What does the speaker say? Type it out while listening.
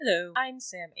Hello, I'm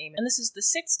Sam Amon, and this is the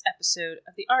 6th episode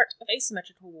of The Art of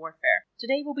Asymmetrical Warfare.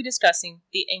 Today we'll be discussing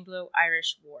the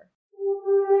Anglo-Irish War.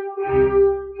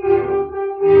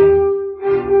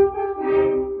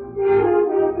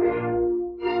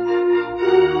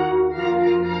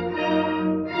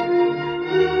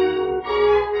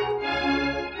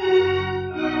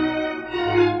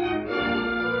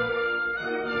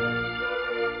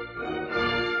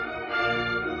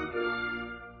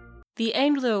 The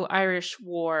Anglo-Irish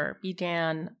War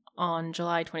began on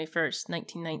July 21st,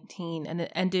 1919, and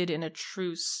it ended in a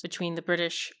truce between the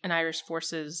British and Irish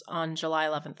forces on July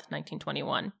 11th,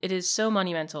 1921. It is so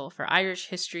monumental for Irish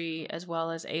history as well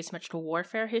as asymmetrical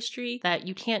warfare history that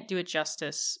you can't do it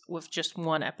justice with just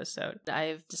one episode.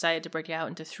 I've decided to break it out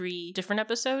into 3 different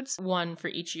episodes, one for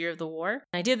each year of the war.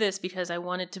 I did this because I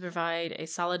wanted to provide a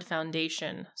solid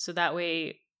foundation, so that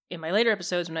way in my later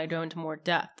episodes, when I go into more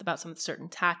depth about some of the certain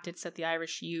tactics that the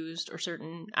Irish used or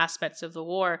certain aspects of the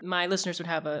war, my listeners would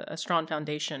have a strong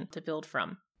foundation to build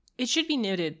from. It should be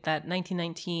noted that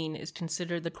 1919 is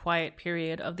considered the quiet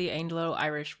period of the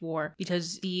Anglo-Irish War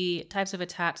because the types of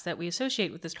attacks that we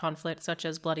associate with this conflict, such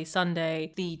as Bloody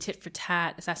Sunday, the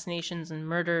tit-for-tat assassinations and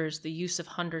murders, the use of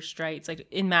hunger strikes, like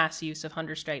in mass use of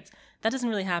hunger strikes, that doesn't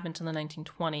really happen until the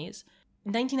 1920s.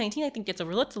 1919, I think, gets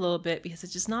overlooked a little bit because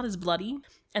it's just not as bloody.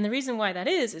 And the reason why that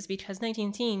is because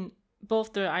 1919,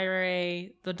 both the IRA,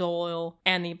 the Dáil,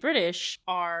 and the British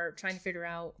are trying to figure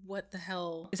out what the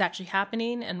hell is actually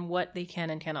happening and what they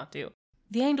can and cannot do.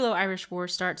 The Anglo-Irish War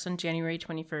starts on January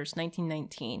 21st,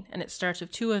 1919, and it starts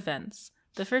with 2 events.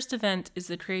 The first event is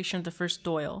the creation of the first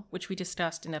Dáil, which we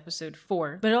discussed in episode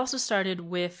 4, but it also started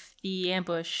with the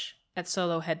ambush at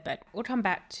Soho Headbed. We'll come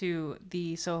back to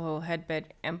the Soho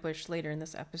Headbed ambush later in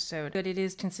this episode, but it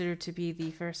is considered to be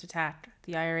the first attack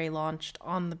the IRA launched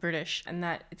on the British, and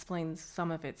that explains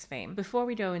some of its fame. Before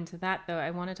we go into that, though,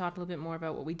 I want to talk a little bit more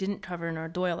about what we didn't cover in our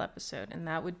Dáil episode, and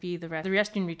that would be the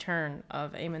arrest and return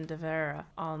of Eamon de Valera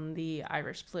on the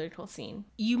Irish political scene.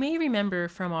 You may remember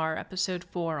from our episode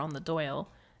 4 on the Dáil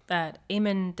that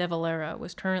Eamon de Valera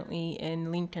was currently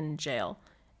in Lincoln jail.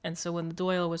 And so when the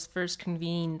Dáil was first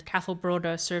convened, Cathal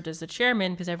Brugha served as the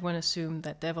chairman because everyone assumed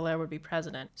that de Valera would be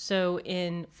president. So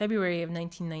in February of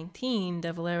 1919,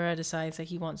 de Valera decides that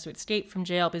he wants to escape from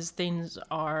jail because things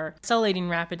are escalating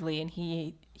rapidly and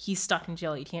he's stuck in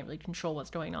jail. He can't really control what's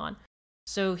going on.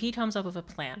 So he comes up with a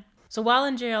plan. So while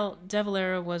in jail, de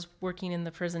Valera was working in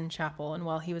the prison chapel, and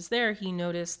while he was there, he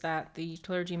noticed that the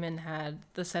clergyman had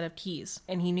the set of keys,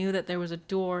 and he knew that there was a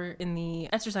door in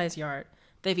the exercise yard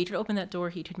that if he could open that door,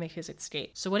 he could make his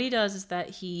escape. So what he does is that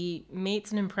he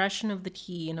makes an impression of the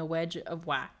key in a wedge of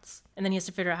wax, and then he has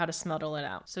to figure out how to smuggle it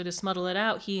out. So to smuggle it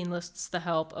out, he enlists the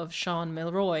help of Sean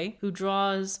Milroy, who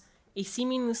draws a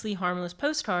seemingly harmless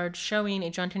postcard showing a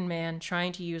drunken man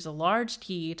trying to use a large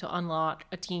key to unlock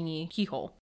a teeny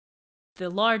keyhole.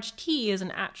 The large key is an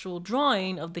actual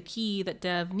drawing of the key that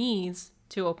Dev needs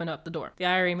to open up the door. The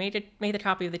IRA made a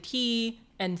copy of the key,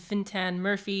 and Fintan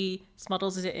Murphy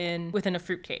smuggles it in within a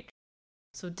fruitcake.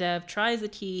 So Dev tries the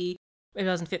key, it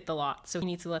doesn't fit the lock, so he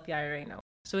needs to let the IRA know.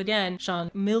 So again, Sean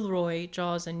Milroy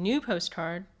draws a new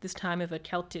postcard, this time of a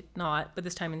Celtic knot, but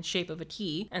this time in the shape of a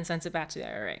key, and sends it back to the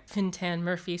IRA. Fintan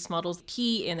Murphy smuggles the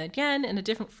key in again in a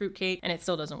different fruitcake, and it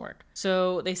still doesn't work.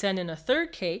 So they send in a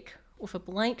third cake with a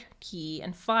blank key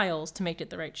and files to make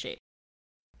it the right shape.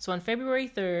 So on February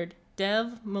 3rd,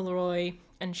 Dev, Milroy,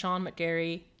 and Sean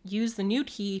McGarry use the new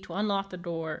key to unlock the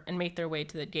door and make their way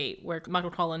to the gate, where Michael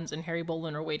Collins and Harry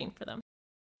Boland are waiting for them.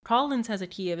 Collins has a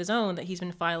key of his own that he's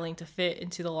been filing to fit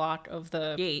into the lock of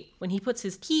the gate. When he puts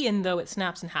his key in, though, it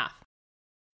snaps in half.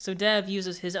 So Dev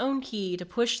uses his own key to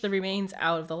push the remains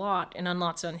out of the lock and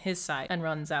unlocks it on his side and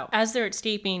runs out. As they're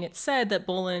escaping, it's said that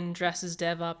Boland dresses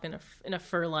Dev up in a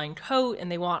fur-lined coat,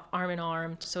 and they walk arm in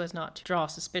arm so as not to draw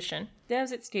suspicion.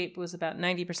 Dev's escape was about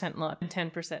 90% luck and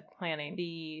 10% planning.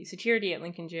 The security at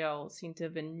Lincoln Jail seemed to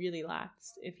have been really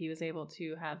lax if he was able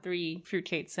to have 3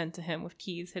 fruitcakes sent to him with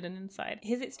keys hidden inside.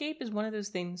 His escape is one of those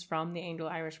things from the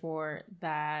Anglo-Irish War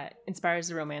that inspires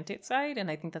the romantic side,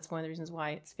 and I think that's one of the reasons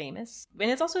why it's famous.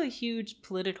 And it's also a huge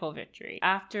political victory.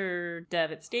 After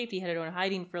Dev escaped, he had to go in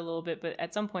hiding for a little bit, but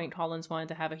at some point Collins wanted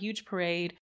to have a huge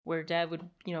parade where Dev would,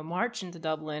 march into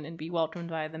Dublin and be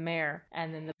welcomed by the mayor.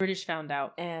 And then the British found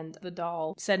out, and the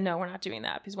Dáil said, no, we're not doing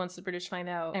that, because once the British find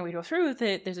out and we go through with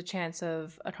it, there's a chance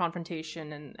of a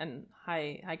confrontation and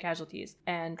high casualties.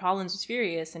 And Collins was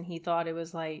furious, and he thought it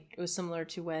was similar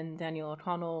to when Daniel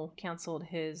O'Connell canceled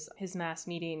his mass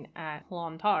meeting at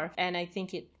Clontarf. And I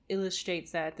think it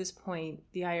illustrates that at this point,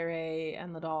 the IRA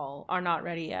and the doll are not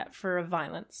ready yet for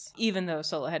violence, even though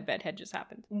Solohead Bedhead just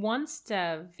happened. Once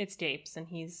Dev escapes and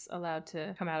he's allowed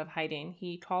to come out of hiding,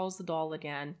 he calls the doll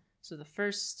again. So the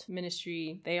first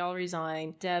ministry, they all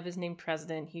resign. Dev is named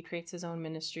president. He creates his own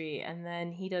ministry. And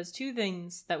then he does two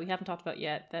things that we haven't talked about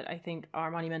yet that I think are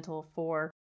monumental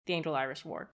for the Anglo-Irish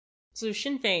War. So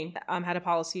Sinn Féin had a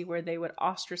policy where they would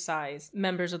ostracize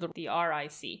members of the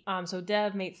RIC. So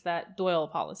Dev makes that Doyle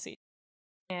policy.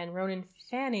 And Ronan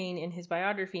Fanning, in his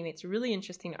biography, makes a really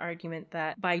interesting argument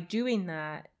that by doing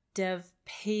that, Dev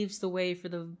paves the way for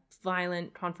the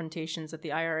violent confrontations that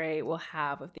the IRA will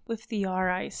have with the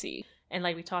RIC. And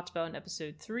like we talked about in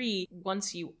episode 3,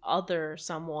 once you other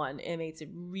someone, it makes it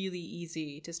really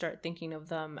easy to start thinking of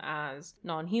them as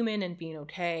non-human and being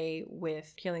okay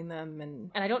with killing them. And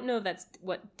I don't know if that's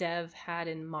what Dev had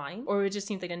in mind, or it just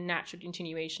seems like a natural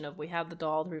continuation of we have the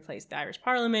doll to replace the Irish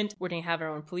Parliament, we're going to have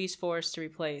our own police force to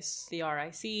replace the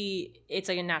RIC. It's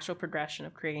like a natural progression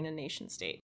of creating a nation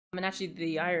state. And actually,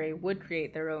 the IRA would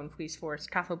create their own police force.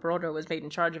 Cathal Brugha was made in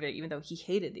charge of it, even though he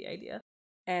hated the idea.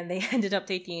 And they ended up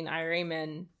taking IRA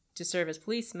men to serve as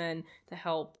policemen to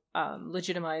help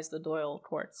legitimize the Doyle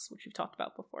courts, which we've talked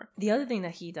about before. The other thing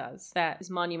that he does that is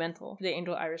monumental to the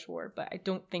Anglo-Irish War, but I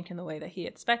don't think in the way that he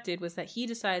expected, was that he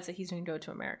decides that he's going to go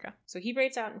to America. So he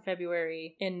breaks out in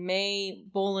February. In May,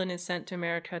 Boland is sent to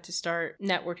America to start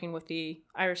networking with the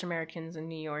Irish Americans in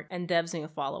New York, and Dev's going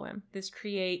to follow him. This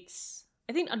creates,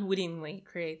 I think unwittingly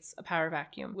creates a power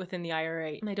vacuum within the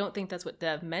IRA. And I don't think that's what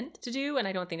Dev meant to do, and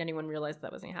I don't think anyone realized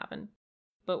that was going to happen.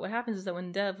 But what happens is that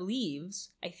when Dev leaves,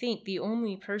 I think the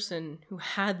only person who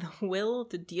had the will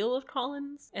to deal with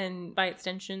Collins, and by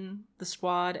extension, the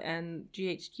Squad and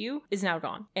GHQ, is now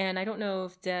gone. And I don't know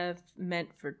if Dev meant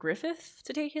for Griffith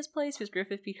to take his place, because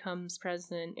Griffith becomes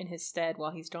president in his stead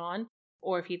while he's gone,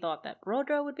 or if he thought that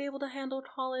Brugha would be able to handle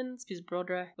Collins, because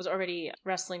Brugha was already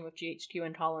wrestling with GHQ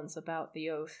and Collins about the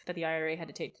oath that the IRA had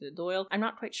to take to the Doyle. I'm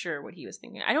not quite sure what he was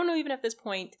thinking. I don't know even at this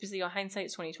point, because hindsight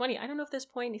is 2020, I don't know at this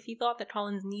point if he thought that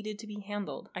Collins needed to be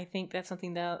handled. I think that's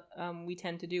something that we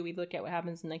tend to do. We look at what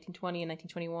happens in 1920 and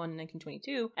 1921 and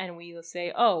 1922, and we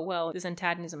say, oh, well, this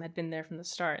antagonism had been there from the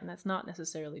start, and that's not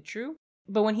necessarily true.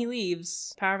 But when he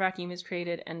leaves, power vacuum is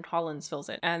created and Collins fills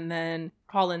it. And then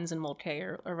Collins and Mulcahy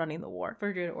are running the war,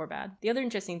 for good or bad. The other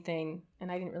interesting thing,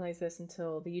 and I didn't realize this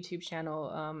until the YouTube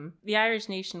channel, The Irish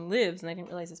Nation Lives, and I didn't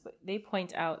realize this, but they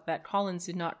point out that Collins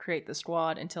did not create the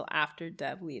Squad until after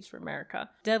Dev leaves for America.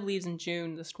 Dev leaves in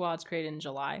June, the Squad's created in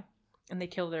July. And they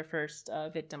kill their first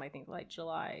victim, I think, like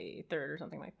July 3rd or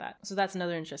something like that. So that's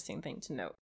another interesting thing to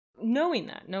note. Knowing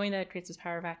that it creates this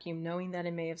power vacuum, knowing that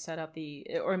it may have set up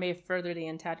or may have furthered the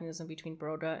antagonism between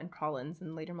Brugha and Collins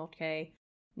and later Mulcahy,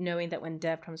 knowing that when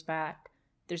Dev comes back,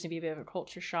 there's going to be a bit of a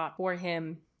culture shock for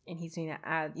him, and he's going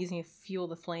to fuel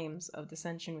the flames of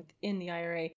dissension within the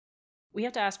IRA. We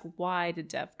have to ask, why did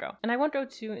Dev go? And I won't go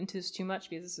into this too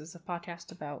much because this is a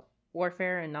podcast about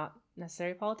warfare and not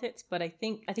necessary politics, but I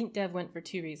think Dev went for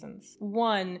two reasons.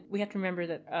 One, we have to remember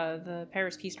that the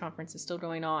Paris Peace Conference is still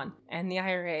going on, and the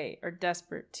IRA are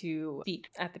desperate to speak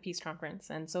at the peace conference,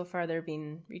 and so far they're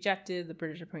being rejected. The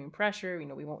British are putting pressure.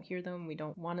 We won't hear them. We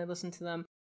don't want to listen to them.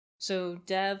 So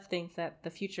Dev thinks that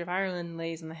the future of Ireland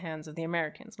lays in the hands of the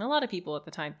Americans. And a lot of people at the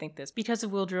time think this because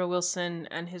of Woodrow Wilson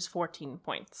and his 14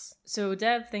 points. So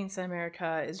Dev thinks that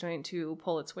America is going to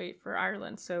pull its weight for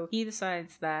Ireland. So he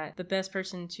decides that the best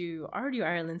person to argue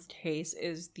Ireland's case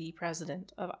is the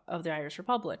president of the Irish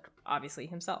Republic, obviously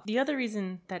himself. The other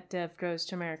reason that Dev goes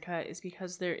to America is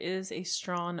because there is a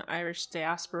strong Irish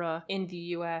diaspora in the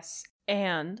US.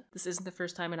 And this isn't the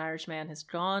first time an Irish man has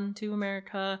gone to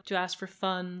America to ask for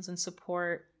funds and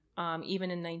support.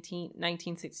 Even in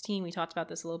 1916, we talked about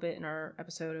this a little bit in our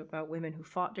episode about women who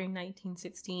fought during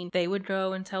 1916. They would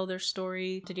go and tell their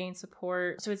story to gain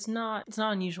support. So it's not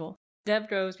unusual. Dev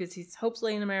goes because he hopes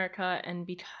in America,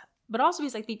 but also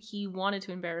because I think he wanted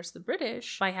to embarrass the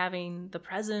British by having the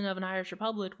president of an Irish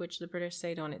Republic, which the British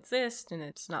say don't exist and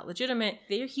it's not legitimate.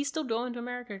 He's still going to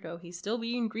America, though. He's still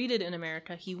being greeted in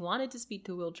America. He wanted to speak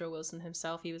to Woodrow Wilson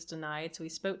himself. He was denied, so he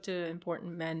spoke to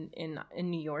important men in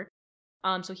New York.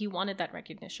 So he wanted that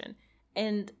recognition.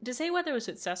 And to say whether it was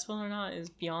successful or not is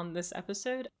beyond this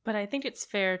episode, but I think it's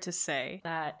fair to say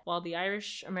that while the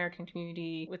Irish-American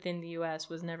community within the US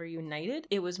was never united,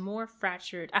 it was more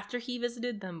fractured after he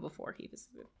visited than before he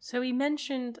visited. So we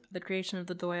mentioned the creation of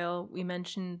the Doyle, we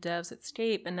mentioned Dev's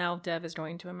escape, and now Dev is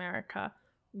going to America.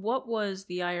 What was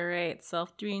the IRA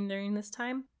itself doing during this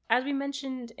time? As we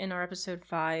mentioned in our episode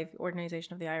 5,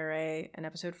 Organization of the IRA, and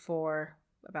episode 4,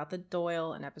 about the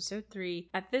Doyle in episode 3.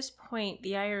 At this point,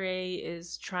 the IRA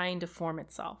is trying to form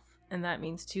itself. And that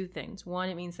means two things. One,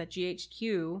 it means that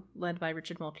GHQ, led by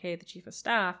Richard Mulcahy, the chief of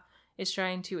staff, is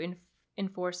trying to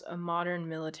enforce a modern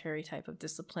military type of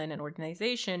discipline and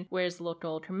organization, whereas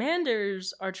local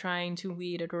commanders are trying to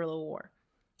lead a guerrilla war.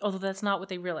 Although that's not what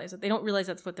they realize. They don't realize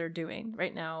that's what they're doing.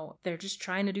 Right now, they're just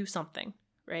trying to do something,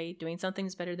 right? Doing something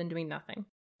is better than doing nothing.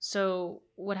 So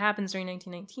what happens during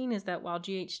 1919 is that while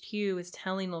GHQ is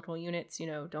telling local units,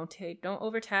 don't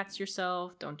overtax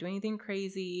yourself, don't do anything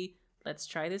crazy, let's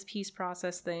try this peace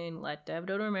process thing, let Dev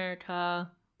go to America,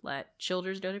 let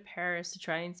Childers go to Paris to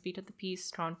try and speak at the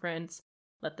peace conference,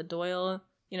 let the Doyle,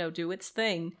 do its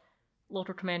thing.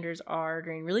 Local commanders are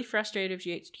getting really frustrated with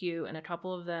GHQ, and a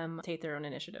couple of them take their own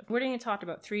initiative. We're going to talk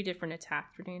about 3 different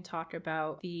attacks. We're going to talk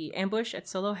about the ambush at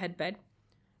Solo Headbed.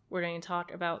 We're going to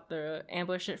talk about the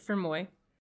ambush at Fermoy.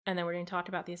 And then we're going to talk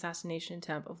about the assassination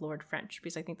attempt of Lord French,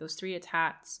 because I think those 3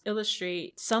 attacks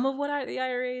illustrate some of what the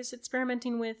IRA is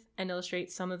experimenting with, and illustrate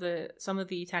some of the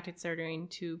tactics that are going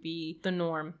to be the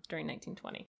norm during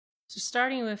 1920. So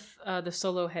starting with the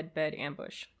Solo Headbed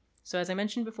ambush. So as I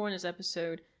mentioned before in this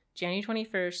episode, January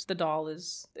 21st, the Doll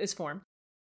is formed.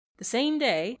 The same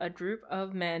day, a group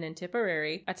of men in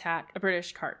Tipperary attacked a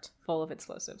British cart full of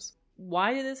explosives.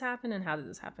 Why did this happen and how did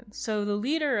this happen? So the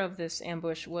leader of this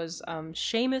ambush was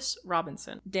Seamus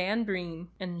Robinson, Dan Breen,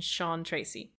 and Sean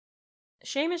Tracy.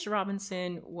 Seamus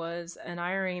Robinson was an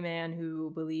IRA man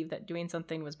who believed that doing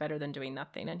something was better than doing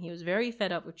nothing, and he was very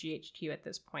fed up with GHQ at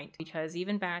this point, because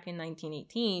even back in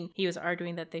 1918, he was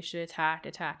arguing that they should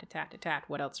attack.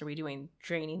 What else are we doing?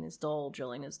 Training is dull,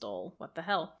 drilling is dull, what the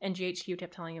hell? And GHQ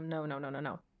kept telling him,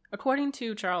 no. According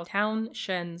to Charles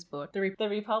Townshend's book, The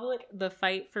Republic, The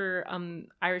Fight for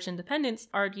Irish Independence,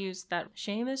 argues that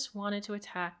Seamus wanted to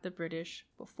attack the British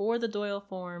before the Doyle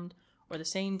formed, or the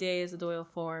same day as the Doyle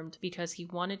formed, because he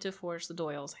wanted to force the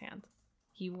Doyle's hand.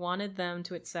 He wanted them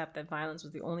to accept that violence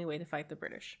was the only way to fight the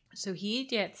British. So he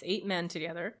gets 8 men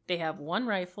together. They have 1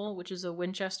 rifle, which is a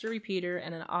Winchester repeater,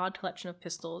 and an odd collection of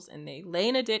pistols, and they lay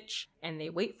in a ditch, and they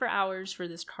wait for hours for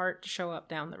this cart to show up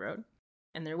down the road.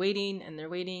 And they're waiting,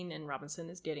 and Robinson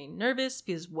is getting nervous,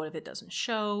 because what if it doesn't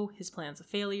show? His plan's a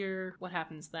failure. What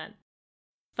happens then?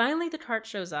 Finally, the cart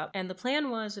shows up, and the plan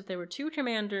was if there were 2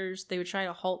 commanders, they would try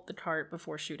to halt the cart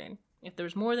before shooting. If there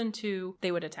was more than 2,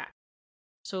 they would attack.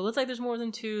 So it looks like there's more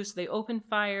than 2, so they open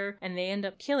fire, and they end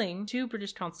up killing 2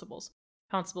 British constables.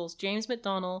 Constables James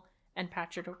MacDonald and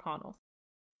Patrick O'Connell.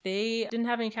 They didn't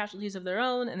have any casualties of their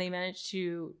own, and they managed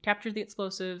to capture the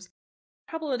explosives.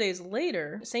 A couple of days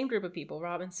later, the same group of people,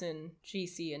 Robinson,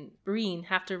 Tracy, and Breen,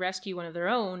 have to rescue one of their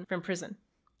own from prison.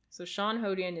 So Sean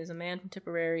Hodian is a man from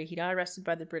Tipperary. He got arrested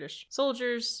by the British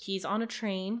soldiers. He's on a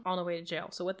train on the way to jail.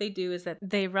 So what they do is that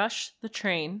they rush the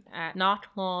train at Knock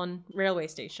Lawn railway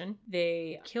station.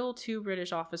 They kill 2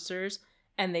 British officers,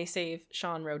 and they save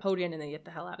Sean Hodian, and they get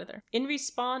the hell out of there. In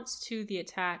response to the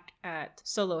attack at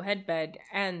Solo Headbed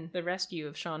and the rescue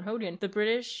of Sean Hodian, the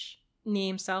British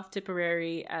named South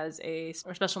Tipperary as a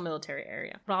special military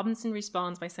area. Robinson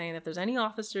responds by saying that if there's any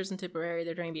officers in Tipperary,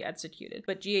 they're going to be executed.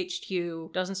 But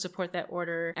GHQ doesn't support that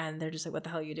order, and they're just like, what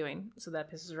the hell are you doing? So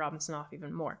that pisses Robinson off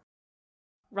even more.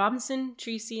 Robinson,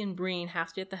 Tracy, and Breen have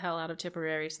to get the hell out of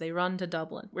Tipperary, so they run to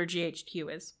Dublin, where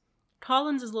GHQ is.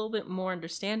 Collins is a little bit more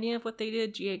understanding of what they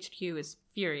did. GHQ is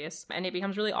furious, and it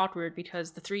becomes really awkward because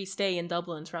the 3 stay in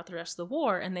Dublin throughout the rest of the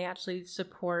war, and they actually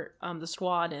support the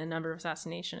squad in a number of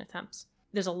assassination attempts.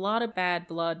 There's a lot of bad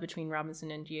blood between Robinson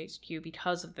and GHQ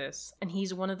because of this, and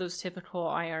he's one of those typical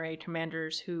IRA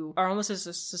commanders who are almost as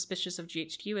suspicious of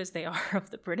GHQ as they are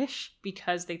of the British,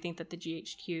 because they think that the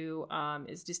GHQ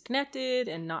is disconnected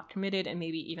and not committed, and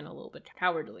maybe even a little bit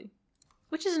cowardly.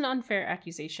 Which is an unfair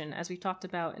accusation. As we talked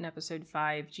about in episode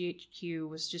 5, GHQ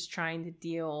was just trying to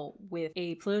deal with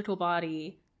a political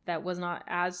body that was not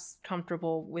as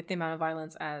comfortable with the amount of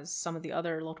violence as some of the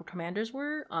other local commanders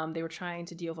were. They were trying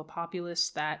to deal with a populace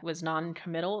that was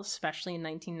non-committal, especially in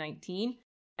 1919.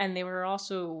 And they were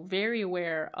also very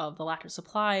aware of the lack of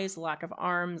supplies, the lack of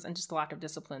arms, and just the lack of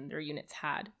discipline their units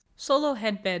had. Solo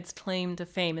Headbed's claim to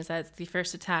fame is that it's the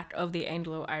first attack of the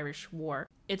Anglo-Irish War.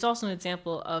 It's also an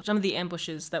example of some of the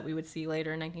ambushes that we would see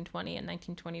later in 1920 and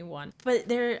 1921.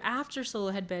 But after Solo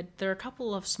Headbed, there are a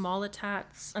couple of small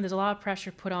attacks, and there's a lot of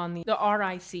pressure put on the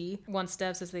RIC. Once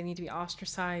Dev says they need to be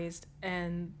ostracized,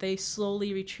 and they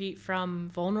slowly retreat from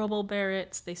vulnerable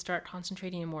Barretts. They start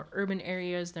concentrating in more urban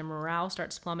areas. Their morale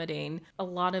starts plummeting. A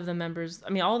lot of the members,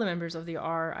 all the members of the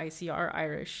RIC are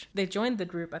Irish. They joined the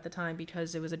group at the time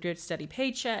because it was a good steady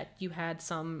paycheck. You had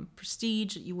some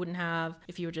prestige that you wouldn't have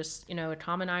if you were just, a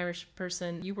common Irish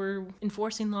person. You were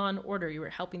enforcing law and order. You were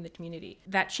helping the community.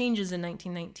 That changes in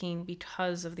 1919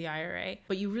 because of the IRA,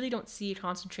 but you really don't see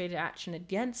concentrated action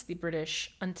against the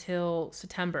British until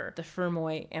September, the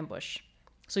Fermoy ambush.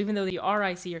 So even though the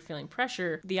RIC are feeling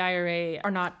pressure, the IRA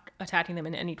are not attacking them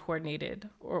in any coordinated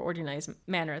or organized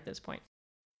manner at this point.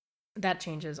 That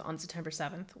changes on September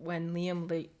 7th when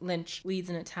Liam Lynch leads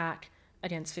an attack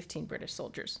against 15 British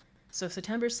soldiers. So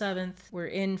September 7th, we're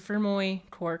in Fermoy,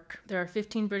 Cork. There are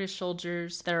 15 British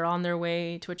soldiers that are on their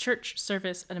way to a church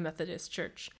service at a Methodist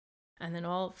church. And then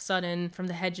all of a sudden, from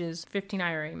the hedges, 15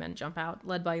 IRA men jump out,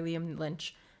 led by Liam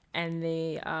Lynch. And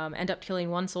they end up killing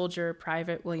one soldier,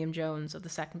 Private William Jones of the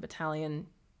 2nd Battalion,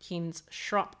 Keen's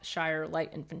Shropshire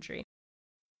Light Infantry.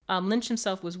 Lynch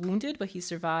himself was wounded, but he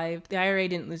survived. The IRA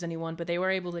didn't lose anyone, but they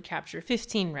were able to capture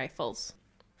 15 rifles.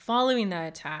 Following that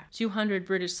attack, 200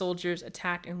 British soldiers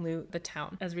attacked and loot the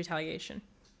town as retaliation.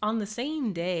 On the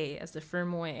same day as the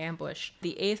Fermoy ambush,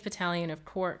 the 8th Battalion of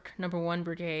Cork, No. 1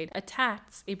 Brigade,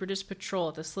 attacks a British patrol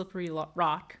at the Slippery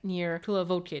Rock near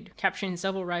Cullavokid, capturing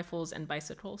several rifles and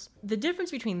bicycles. The difference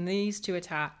between these two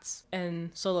attacks and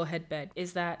Solo Headbed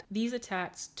is that these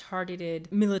attacks targeted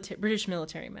British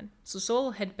military men. So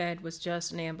Solo Headbed was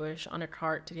just an ambush on a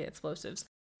cart to get explosives.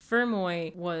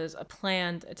 Fermoy was a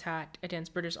planned attack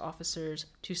against British officers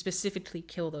to specifically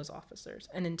kill those officers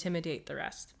and intimidate the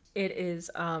rest. It is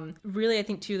really, I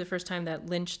think, too, the first time that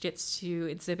Lynch gets to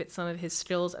exhibit some of his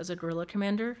skills as a guerrilla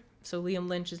commander. So Liam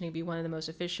Lynch is going to be one of the most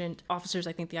efficient officers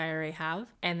I think the IRA have.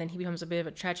 And then he becomes a bit of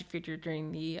a tragic figure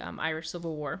during the Irish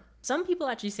Civil War. Some people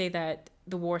actually say that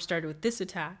the war started with this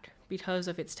attack because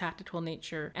of its tactical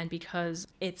nature and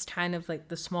it's kind of like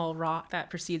the small rock that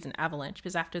precedes an avalanche.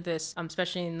 Because after this,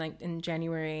 especially in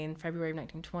January and February of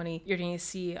 1920, you're going to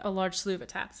see a large slew of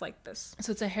attacks like this.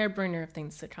 So it's a hair-burner of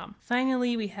things to come.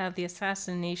 Finally, we have the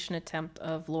assassination attempt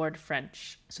of Lord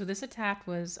French. So this attack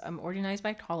was organized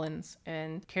by Collins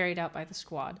and carried out by the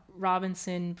squad.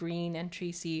 Robinson, Breen, and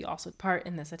Tracy also part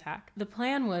in this attack. The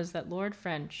plan was that Lord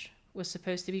French was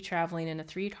supposed to be traveling in a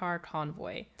 3-car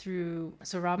convoy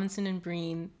so Robinson and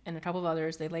Breen and a couple of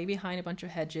others, they lay behind a bunch of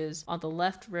hedges on the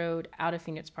left road out of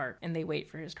Phoenix Park, and they wait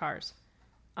for his cars.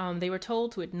 They were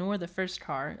told to ignore the first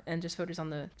car and just focus on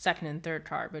the second and third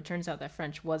car, but it turns out that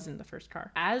French was in the first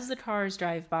car. As the cars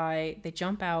drive by, they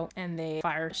jump out and they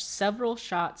fire several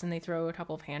shots and they throw a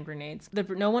couple of hand grenades.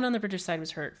 No one on the British side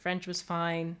was hurt. French was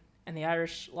fine, and the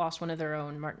Irish lost one of their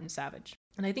own, Martin Savage.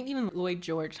 And I think even Lloyd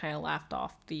George kind of laughed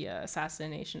off the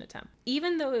assassination attempt.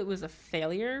 Even though it was a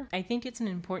failure, I think it's an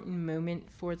important moment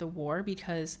for the war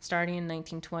because starting in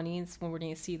 1920s, when we're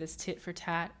going to see this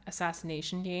tit-for-tat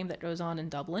assassination game that goes on in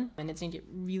Dublin, and it's going to get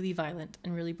really violent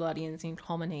and really bloody, and it's going to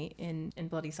culminate in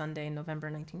Bloody Sunday in November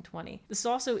 1920. This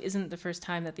also isn't the first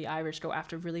time that the Irish go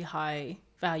after really high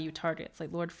value targets.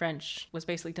 Like Lord French was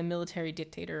basically the military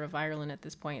dictator of Ireland at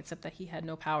this point, except that he had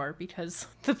no power because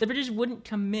the British wouldn't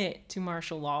commit to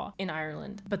martial law in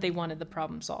Ireland, but they wanted the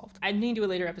problem solved. I need to do a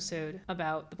later episode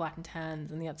about the Black and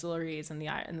Tans and the auxiliaries and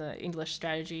the English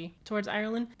strategy towards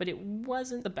Ireland, but it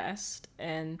wasn't the best,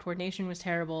 and coordination was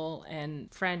terrible,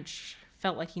 and French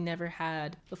felt like he never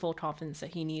had the full confidence that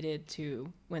he needed to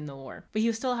win the war. But he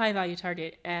was still a high-value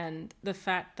target, and the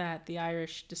fact that the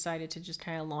Irish decided to just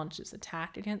kind of launch this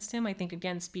attack against him, I think,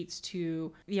 again, speaks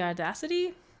to the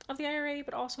audacity of the IRA,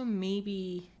 but also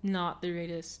maybe not the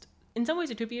greatest. In some ways,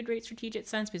 it could be a great strategic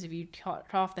sense, because if you cut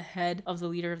off the head of the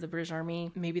leader of the British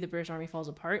Army, maybe the British Army falls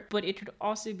apart. But it could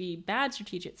also be bad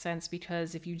strategic sense,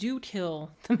 because if you do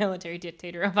kill the military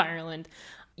dictator of Ireland,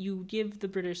 you give the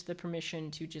British the permission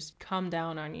to just come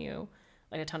down on you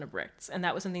like a ton of bricks. And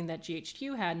that was something that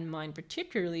GHQ had in mind,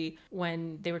 particularly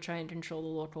when they were trying to control the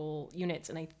local units.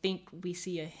 And I think we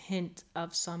see a hint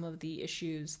of some of the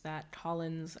issues that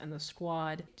Collins and the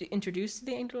squad introduced to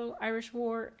the Anglo-Irish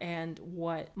War and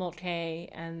what Mulcahy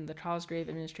and the Cosgrave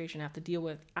administration have to deal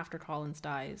with after Collins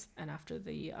dies and after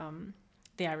the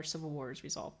Irish Civil War is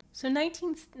resolved. So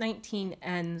 1919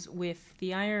 ends with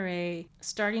the IRA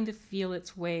starting to feel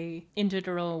its way into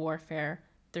guerrilla warfare.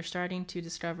 They're starting to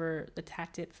discover the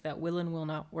tactics that will and will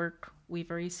not work. We've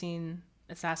already seen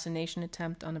assassination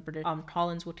attempt on the British.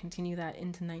 Collins will continue that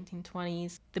into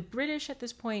 1920s. The British at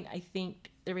this point, I think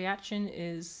the reaction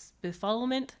is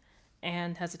befuddlement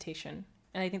and hesitation.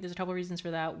 And I think there's a couple of reasons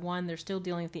for that. One, they're still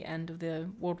dealing with the end of the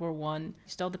World War I. You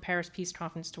still have the Paris Peace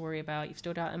Conference to worry about. You've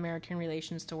still got American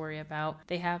relations to worry about.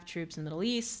 They have troops in the Middle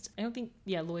East. I don't think,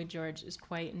 Lloyd George is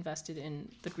quite invested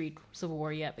in the Greek Civil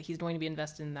War yet, but he's going to be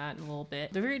invested in that in a little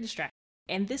bit. They're very distracted.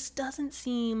 And this doesn't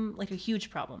seem like a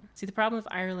huge problem. See, the problem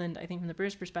with Ireland, I think from the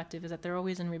British perspective, is that they're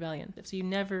always in rebellion. So you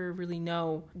never really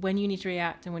know when you need to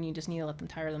react and when you just need to let them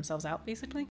tire themselves out,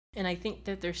 basically. And I think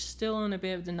that they're still in a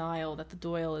bit of denial that the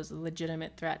Dáil is a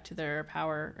legitimate threat to their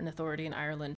power and authority in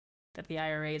Ireland, that the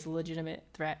IRA is a legitimate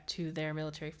threat to their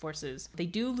military forces. They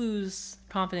do lose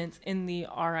confidence in the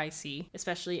RIC,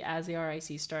 especially as the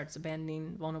RIC starts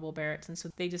abandoning vulnerable Barretts. And so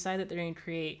they decide that they're going to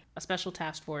create a special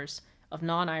task force of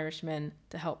non-Irishmen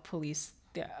to help police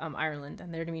Ireland,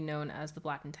 and they're to be known as the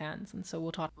Black and Tans. And so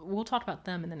we'll talk about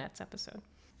them in the next episode.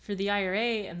 For the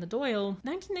IRA and the Dáil,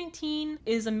 1919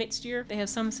 is a mixed year. They have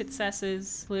some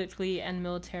successes politically and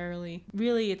militarily.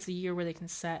 Really, it's a year where they can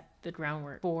set the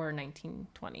groundwork for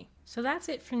 1920. So that's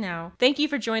it for now. Thank you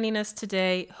for joining us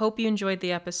today. Hope you enjoyed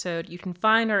the episode. You can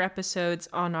find our episodes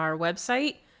on our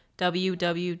website,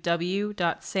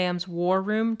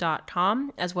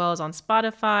 www.samswarroom.com, as well as on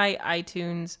Spotify,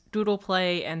 iTunes, Google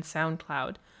Play, and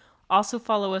SoundCloud. Also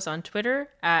follow us on Twitter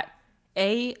at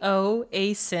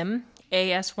AOASYM,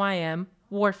 ASYM,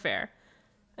 Warfare.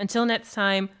 Until next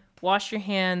time, wash your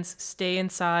hands, stay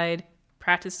inside,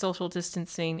 practice social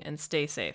distancing, and stay safe.